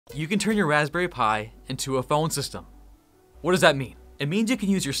You can turn your Raspberry Pi into a phone system. What does that mean? It means you can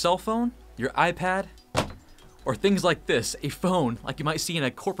use your cell phone, your iPad, or things like this, a phone like you might see in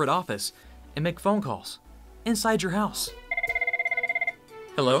a corporate office, and make phone calls inside your house.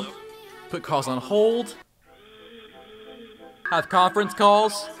 Hello? Put calls on hold. Have conference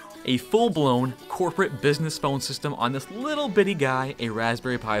calls. A full-blown corporate business phone system on this little bitty guy, a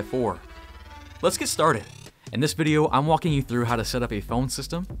Raspberry Pi 4. Let's get started. In this video, I'm walking you through how to set up a phone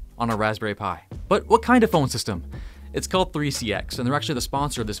system on a Raspberry Pi. But what kind of phone system? It's called 3CX, and they're actually the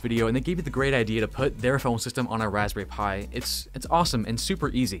sponsor of this video, and they gave me the great idea to put their phone system on a Raspberry Pi. It's awesome and super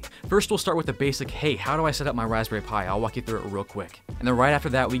easy. First, we'll start with the basic, hey, how do I set up my Raspberry Pi? I'll walk you through it real quick. And then right after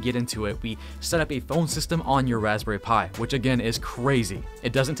that, we get into it. We set up a phone system on your Raspberry Pi, which again is crazy.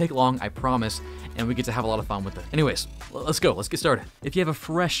 It doesn't take long, I promise, and we get to have a lot of fun with it. Anyways, let's go, let's get started. If you have a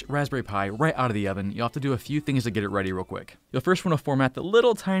fresh Raspberry Pi right out of the oven, you'll have to do a few things to get it ready real quick. You'll first want to format the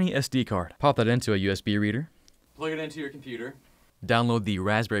little tiny SD card. Pop that into a USB reader. Plug it into your computer. Download the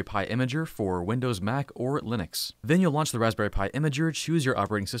Raspberry Pi Imager for Windows, Mac, or Linux. Then you'll launch the Raspberry Pi Imager, choose your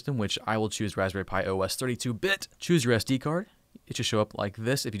operating system, which I will choose Raspberry Pi OS 32-bit. Choose your SD card. It should show up like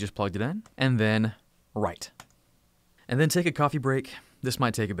this if you just plugged it in. And then write. And then take a coffee break. This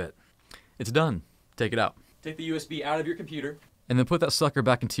might take a bit. It's done. Take it out. Take the USB out of your computer. And then put that sucker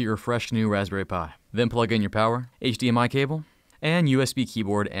back into your fresh new Raspberry Pi. Then plug in your power, HDMI cable, and USB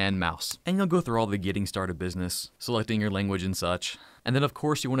keyboard and mouse. And you'll go through all the getting started business, selecting your language and such. And then of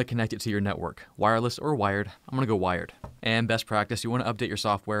course you want to connect it to your network, wireless or wired. I'm gonna go wired. And best practice, you want to update your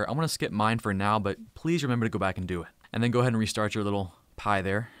software. I'm gonna skip mine for now, but please remember to go back and do it. And then go ahead and restart your little Pi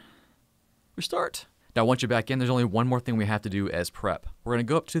there. Restart. Now once you're back in, there's only one more thing we have to do as prep. We're gonna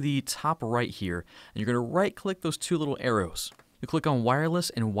go up to the top right here, and you're gonna right click those two little arrows. You click on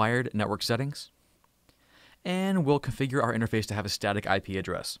wireless and wired network settings. And we'll configure our interface to have a static IP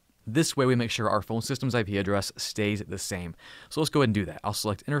address. This way we make sure our phone system's IP address stays the same. So let's go ahead and do that. I'll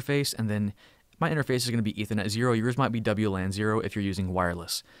select interface, and then my interface is going to be Ethernet 0. Yours might be WLAN 0 if you're using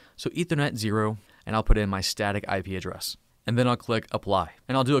wireless. So Ethernet 0, and I'll put in my static IP address. And then I'll click apply.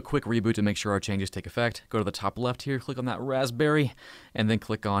 And I'll do a quick reboot to make sure our changes take effect. Go to the top left here, click on that Raspberry, and then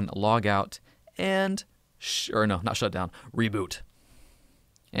click on log out and, not shut down, reboot.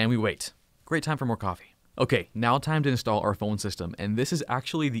 And we wait. Great time for more coffee. Okay, now time to install our phone system, and this is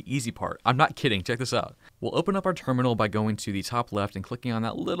actually the easy part. I'm not kidding, check this out. We'll open up our terminal by going to the top left and clicking on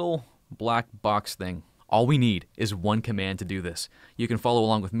that little black box thing. All we need is one command to do this. You can follow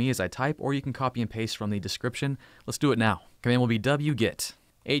along with me as I type, or you can copy and paste from the description. Let's do it now. Command will be wget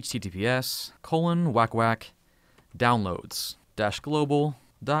https:// downloads-global.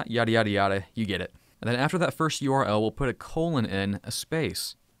 Yada yada yada, you get it. And then after that first URL, we'll put a colon in, a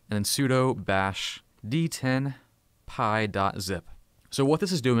space, and then sudo bash d10pi.zip. So what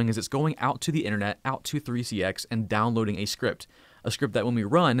this is doing is it's going out to the internet, out to 3CX, and downloading a script that when we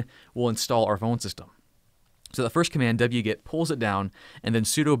run will install our phone system. So the first command, wget, pulls it down, and then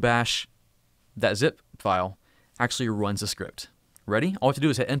sudo bash that zip file actually runs the script. Ready? All we have to do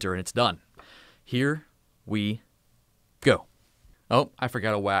is hit enter and it's done. Here we go. Oh, I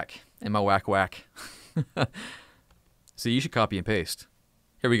forgot a whack in my whack. So you should copy and paste.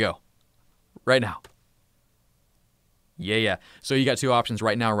 Here we go. Right now. Yeah. So you got two options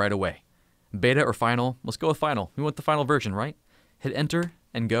right now, right away. Beta or final? Let's go with final. We want the final version, right? Hit enter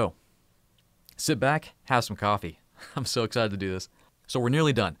and go. Sit back, have some coffee. I'm so excited to do this. So we're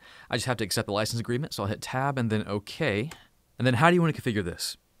nearly done. I just have to accept the license agreement, so I'll hit tab and then OK. And then how do you want to configure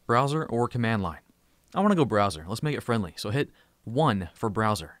this? Browser or command line? I want to go browser. Let's make it friendly. So hit 1 for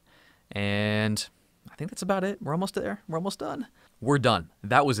browser. And I think that's about it. We're almost there. We're almost done. We're done.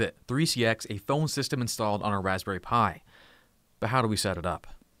 That was it. 3CX, a phone system installed on a Raspberry Pi. But how do we set it up?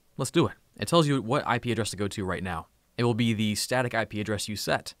 Let's do it. It tells you what IP address to go to right now. It will be the static IP address you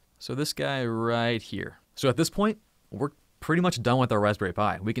set. So this guy right here. So at this point, we're pretty much done with our Raspberry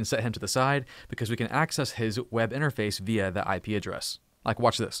Pi. We can set him to the side because we can access his web interface via the IP address. Like,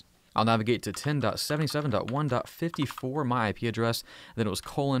 watch this. I'll navigate to 10.77.1.54, my IP address. Then it was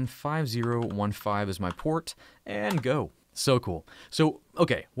 :5015 is my port, and go. So cool. So,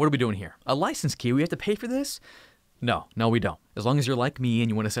 okay, what are we doing here? A license key, we have to pay for this? No, we don't. As long as you're like me and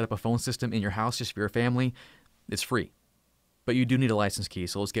you want to set up a phone system in your house just for your family, it's free. But you do need a license key,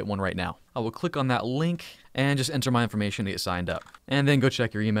 so let's get one right now. I will click on that link and just enter my information to get signed up. And then go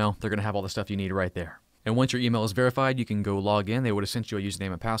check your email. They're going to have all the stuff you need right there. And once your email is verified, you can go log in. They would have sent you a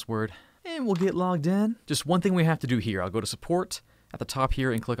username and password. And we'll get logged in. Just one thing we have to do here. I'll go to support, at the top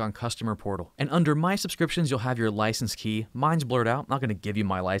here and click on Customer Portal. And under My Subscriptions, you'll have your license key. Mine's blurred out. I'm not going to give you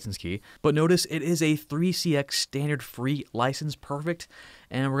my license key. But notice it is a 3CX standard free license. Perfect.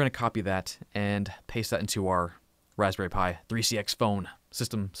 And we're going to copy that and paste that into our Raspberry Pi 3CX phone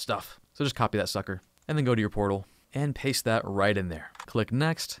system stuff. So just copy that sucker and then go to your portal and paste that right in there. Click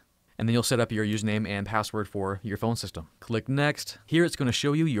Next. And then you'll set up your username and password for your phone system. Click Next. Here it's going to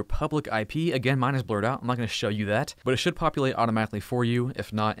show you your public IP. Again, mine is blurred out. I'm not going to show you that, but it should populate automatically for you.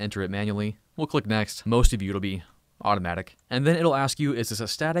 If not, enter it manually. We'll click Next. Most of you, it'll be automatic. And then it'll ask you, is this a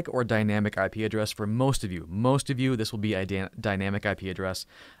static or dynamic IP address for most of you? Most of you, this will be a dynamic IP address.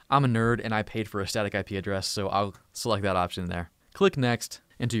 I'm a nerd and I paid for a static IP address, so I'll select that option there. Click Next.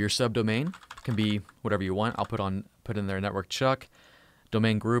 Enter your subdomain. It can be whatever you want. I'll put in there network Chuck.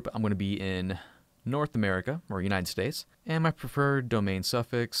 Domain group, I'm going to be in North America, or United States. And my preferred domain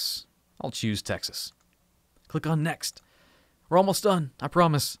suffix, I'll choose Texas. Click on Next. We're almost done, I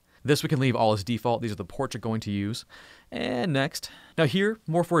promise. This we can leave all as default. These are the ports you're going to use. And Next. Now here,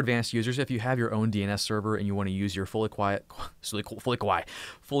 more for advanced users, if you have your own DNS server and you want to use your fully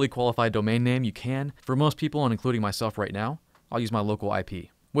qualified domain name, you can. For most people, and including myself right now, I'll use my local IP,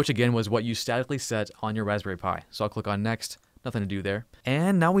 which again was what you statically set on your Raspberry Pi. So I'll click on Next. Nothing to do there.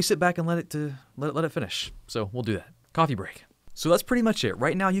 And now we sit back and let it finish. So we'll do that. Coffee break. So that's pretty much it.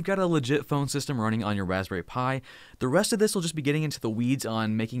 Right now you've got a legit phone system running on your Raspberry Pi. The rest of this will just be getting into the weeds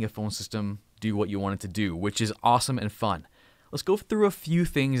on making a phone system do what you want it to do, which is awesome and fun. Let's go through a few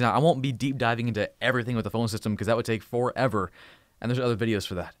things. Now, I won't be deep diving into everything with the phone system because that would take forever, and there's other videos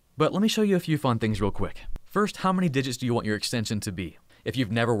for that. But let me show you a few fun things real quick. First, how many digits do you want your extension to be? If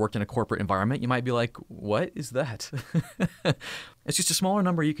you've never worked in a corporate environment, you might be like, what is that? It's just a smaller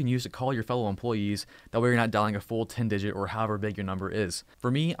number you can use to call your fellow employees. That way you're not dialing a full 10-digit or however big your number is.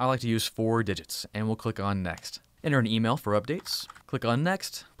 For me, I like to use 4 digits, and we'll click on Next. Enter an email for updates. Click on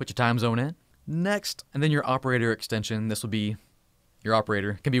Next. Put your time zone in. Next. And then your operator extension. This will be your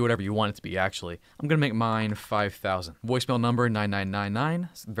operator. It can be whatever you want it to be, actually. I'm going to make mine 5000. Voicemail number 9999.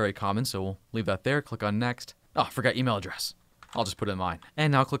 It's very common, so we'll leave that there. Click on Next. Oh, I forgot email address. I'll just put it in mine.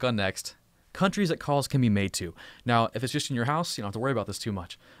 And now click on Next. Countries that calls can be made to. Now, if it's just in your house, you don't have to worry about this too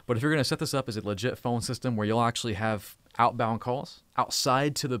much. But if you're going to set this up as a legit phone system where you'll actually have outbound calls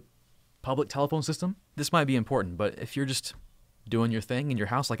outside to the public telephone system, this might be important. But if you're just doing your thing in your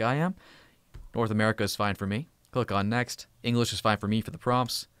house like I am, North America is fine for me. Click on Next. English is fine for me for the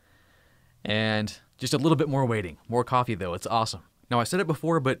prompts. And just a little bit more waiting. More coffee, though. It's awesome. Now, I said it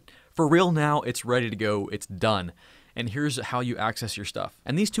before, but for real now, it's ready to go. It's done. And here's how you access your stuff.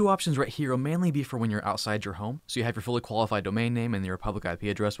 And these 2 options right here will mainly be for when you're outside your home. So you have your fully qualified domain name and your public IP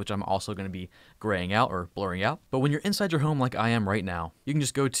address, which I'm also going to be graying out or blurring out. But when you're inside your home like I am right now, you can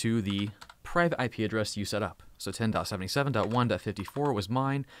just go to the private IP address you set up. So 10.77.1.54 was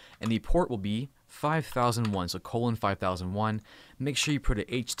mine, and the port will be 5001, so colon 5001. Make sure you put a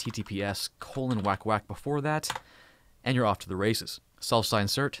HTTPS colon whack whack before that, and you're off to the races. Self-sign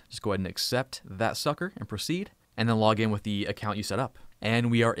cert, just go ahead and accept that sucker and proceed. And then log in with the account you set up. And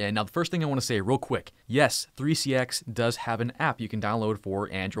we are in. Now, the first thing I want to say real quick, yes, 3CX does have an app you can download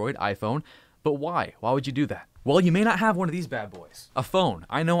for Android, iPhone, but why? Why would you do that? Well, you may not have one of these bad boys. A phone.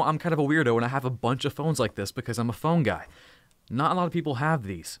 I know I'm kind of a weirdo and I have a bunch of phones like this because I'm a phone guy. Not a lot of people have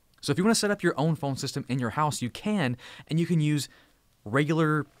these. So if you want to set up your own phone system in your house, you can, and you can use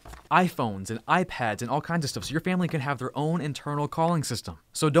regular iPhones and iPads and all kinds of stuff. So your family can have their own internal calling system.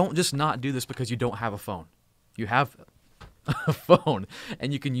 So don't just not do this because you don't have a phone. You have a phone,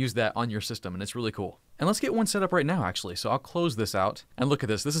 and you can use that on your system, and it's really cool. And let's get one set up right now, actually. So I'll close this out, and look at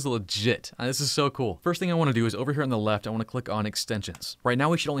this. This is legit. This is so cool. First thing I want to do is over here on the left, I want to click on extensions. Right now,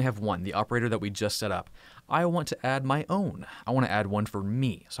 we should only have one, the operator that we just set up. I want to add my own. I want to add one for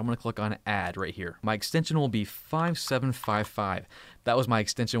me, so I'm going to click on Add right here. My extension will be 5755. That was my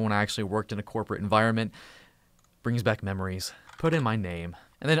extension when I actually worked in a corporate environment. Brings back memories. Put in my name.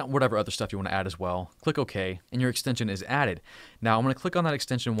 And then whatever other stuff you want to add as well. Click OK, and your extension is added. Now I'm going to click on that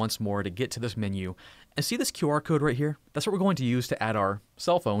extension once more to get to this menu. And see this QR code right here? That's what we're going to use to add our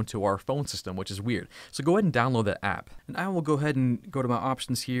cell phone to our phone system, which is weird. So go ahead and download that app. And I will go ahead and go to my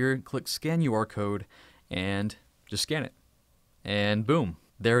options here, click Scan QR Code, and just scan it. And boom,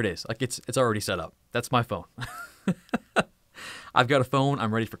 there it is. Like it's already set up. That's my phone. I've got a phone,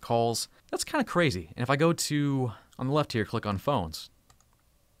 I'm ready for calls. That's kind of crazy. And if I go to, on the left here, click on phones.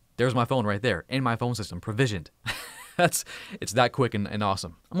 There's my phone right there, in my phone system, provisioned. It's that quick and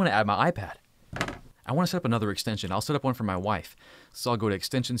awesome. I'm going to add my iPad. I want to set up another extension. I'll set up one for my wife. So I'll go to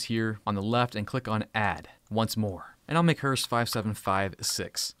extensions here on the left and click on Add once more. And I'll make hers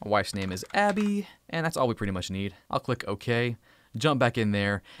 5756. My wife's name is Abby, and that's all we pretty much need. I'll click OK. jump back in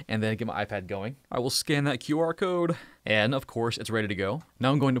there, and then get my iPad going. I will scan that QR code, and of course, it's ready to go.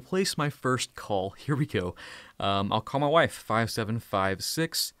 Now I'm going to place my first call. Here we go. I'll call my wife,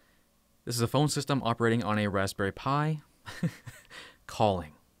 5756. This is a phone system operating on a Raspberry Pi.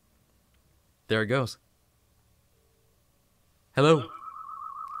 Calling. There it goes. Hello.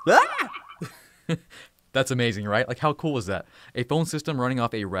 Ah! That's amazing, right? Like, how cool is that? A phone system running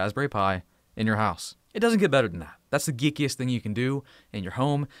off a Raspberry Pi in your house. It doesn't get better than that. That's the geekiest thing you can do in your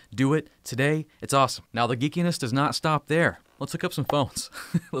home. Do it today. It's awesome. Now, the geekiness does not stop there. Let's hook up some phones.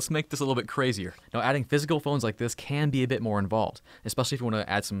 Let's make this a little bit crazier. Now, adding physical phones like this can be a bit more involved, especially if you want to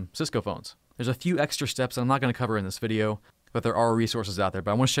add some Cisco phones. There's a few extra steps I'm not going to cover in this video, but there are resources out there.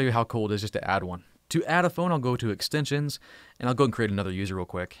 But I want to show you how cool it is just to add one. To add a phone, I'll go to Extensions, and I'll go and create another user real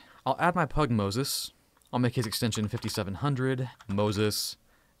quick. I'll add my pug Moses. I'll make his extension 5700, Moses,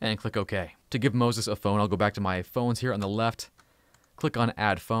 and click OK. To give Moses a phone, I'll go back to my phones here on the left, click on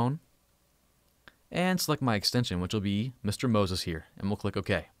Add Phone, and select my extension, which will be Mr. Moses here, and we'll click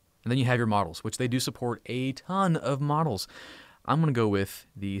OK. And then you have your models, which they do support a ton of models. I'm going to go with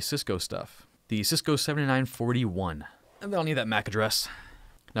the Cisco stuff, the Cisco 7941, and then I'll need that MAC address.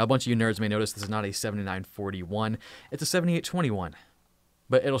 Now, a bunch of you nerds may notice this is not a 7941, it's a 7821,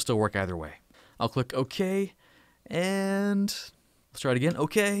 but it'll still work either way. I'll click OK, and let's try it again.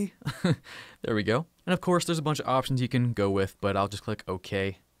 OK. There we go. And of course, there's a bunch of options you can go with, but I'll just click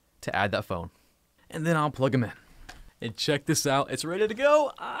OK to add that phone. And then I'll plug them in. And check this out. It's ready to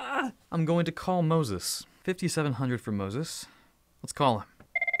go. I'm going to call Moses. 5700 for Moses. Let's call him.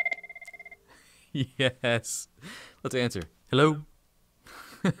 Yes. Let's answer. Hello?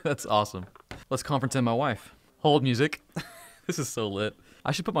 That's awesome. Let's conference in my wife. Hold music. This is so lit.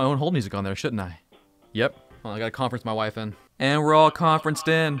 I should put my own hold music on there, shouldn't I? Yep. Well, I gotta conference my wife in. And we're all conferenced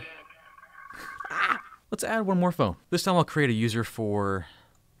in. Let's add one more phone. This time I'll create a user for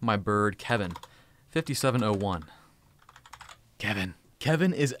my bird, Kevin. 5701. Kevin.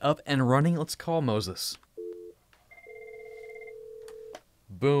 Kevin is up and running. Let's call Moses.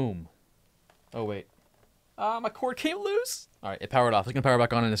 Boom. Oh, wait. My cord came loose. All right, it powered off. It's gonna power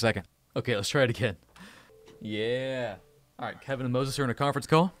back on in a second. Okay, let's try it again. Yeah. All right, Kevin and Moses are in a conference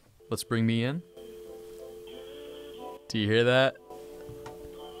call. Let's bring me in. Do you hear that?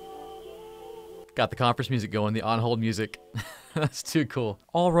 Got the conference music going, the on-hold music. That's too cool.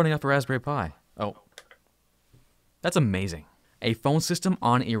 All running off a Raspberry Pi. Oh. That's amazing. A phone system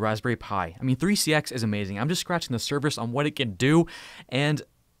on a Raspberry Pi. I mean, 3CX is amazing. I'm just scratching the surface on what it can do, and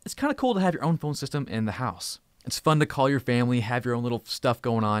it's kind of cool to have your own phone system in the house. It's fun to call your family, have your own little stuff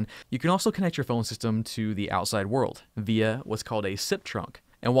going on. You can also connect your phone system to the outside world via what's called a SIP trunk.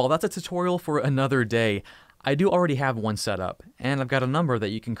 And while that's a tutorial for another day, I do already have one set up, and I've got a number that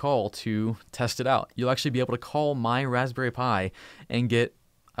you can call to test it out. You'll actually be able to call my Raspberry Pi and get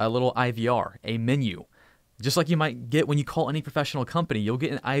a little IVR, a menu. Just like you might get when you call any professional company, you'll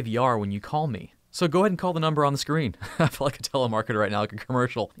get an IVR when you call me. So go ahead and call the number on the screen. I feel like a telemarketer right now, like a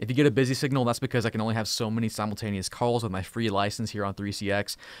commercial. If you get a busy signal, that's because I can only have so many simultaneous calls with my free license here on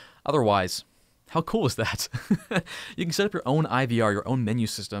 3CX. Otherwise, how cool is that? You can set up your own IVR, your own menu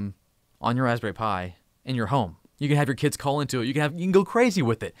system on your Raspberry Pi in your home. You can have your kids call into it. You can go crazy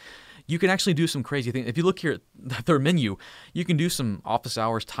with it. You can actually do some crazy things. If you look here at their menu, you can do some office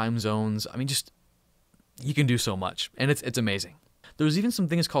hours, time zones. I mean, just, you can do so much, and it's amazing. There's even some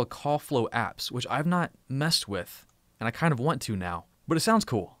things called call flow apps, which I've not messed with, and I kind of want to now, but it sounds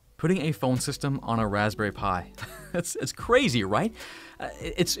cool. Putting a phone system on a Raspberry Pi. It's crazy, right?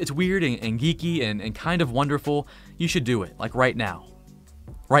 It's weird and geeky and kind of wonderful. You should do it, like right now.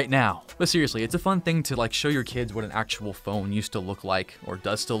 Right now. But seriously, it's a fun thing to like show your kids what an actual phone used to look like, or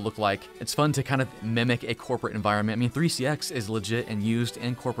does still look like. It's fun to kind of mimic a corporate environment. I mean, 3CX is legit and used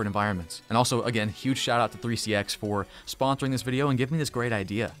in corporate environments. And also, again, huge shout out to 3CX for sponsoring this video and giving me this great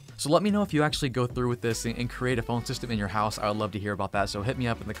idea. So let me know if you actually go through with this and create a phone system in your house. I would love to hear about that. So hit me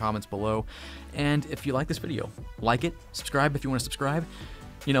up in the comments below. And if you like this video, like it, subscribe if you want to subscribe.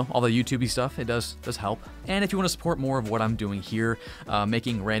 You know, all the YouTube-y stuff, it does help. And if you want to support more of what I'm doing here,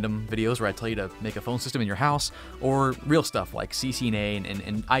 making random videos where I tell you to make a phone system in your house, or real stuff like CCNA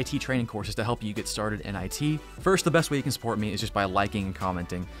and IT training courses to help you get started in IT, first, the best way you can support me is just by liking and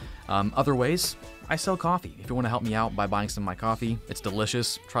commenting. Other ways, I sell coffee. If you want to help me out by buying some of my coffee, it's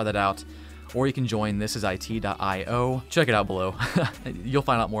delicious. Try that out. Or you can join thisisit.io. Check it out below. You'll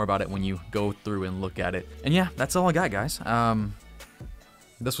find out more about it when you go through and look at it. And yeah, that's all I got, guys.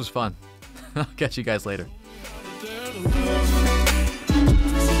 This was fun. I'll catch you guys later.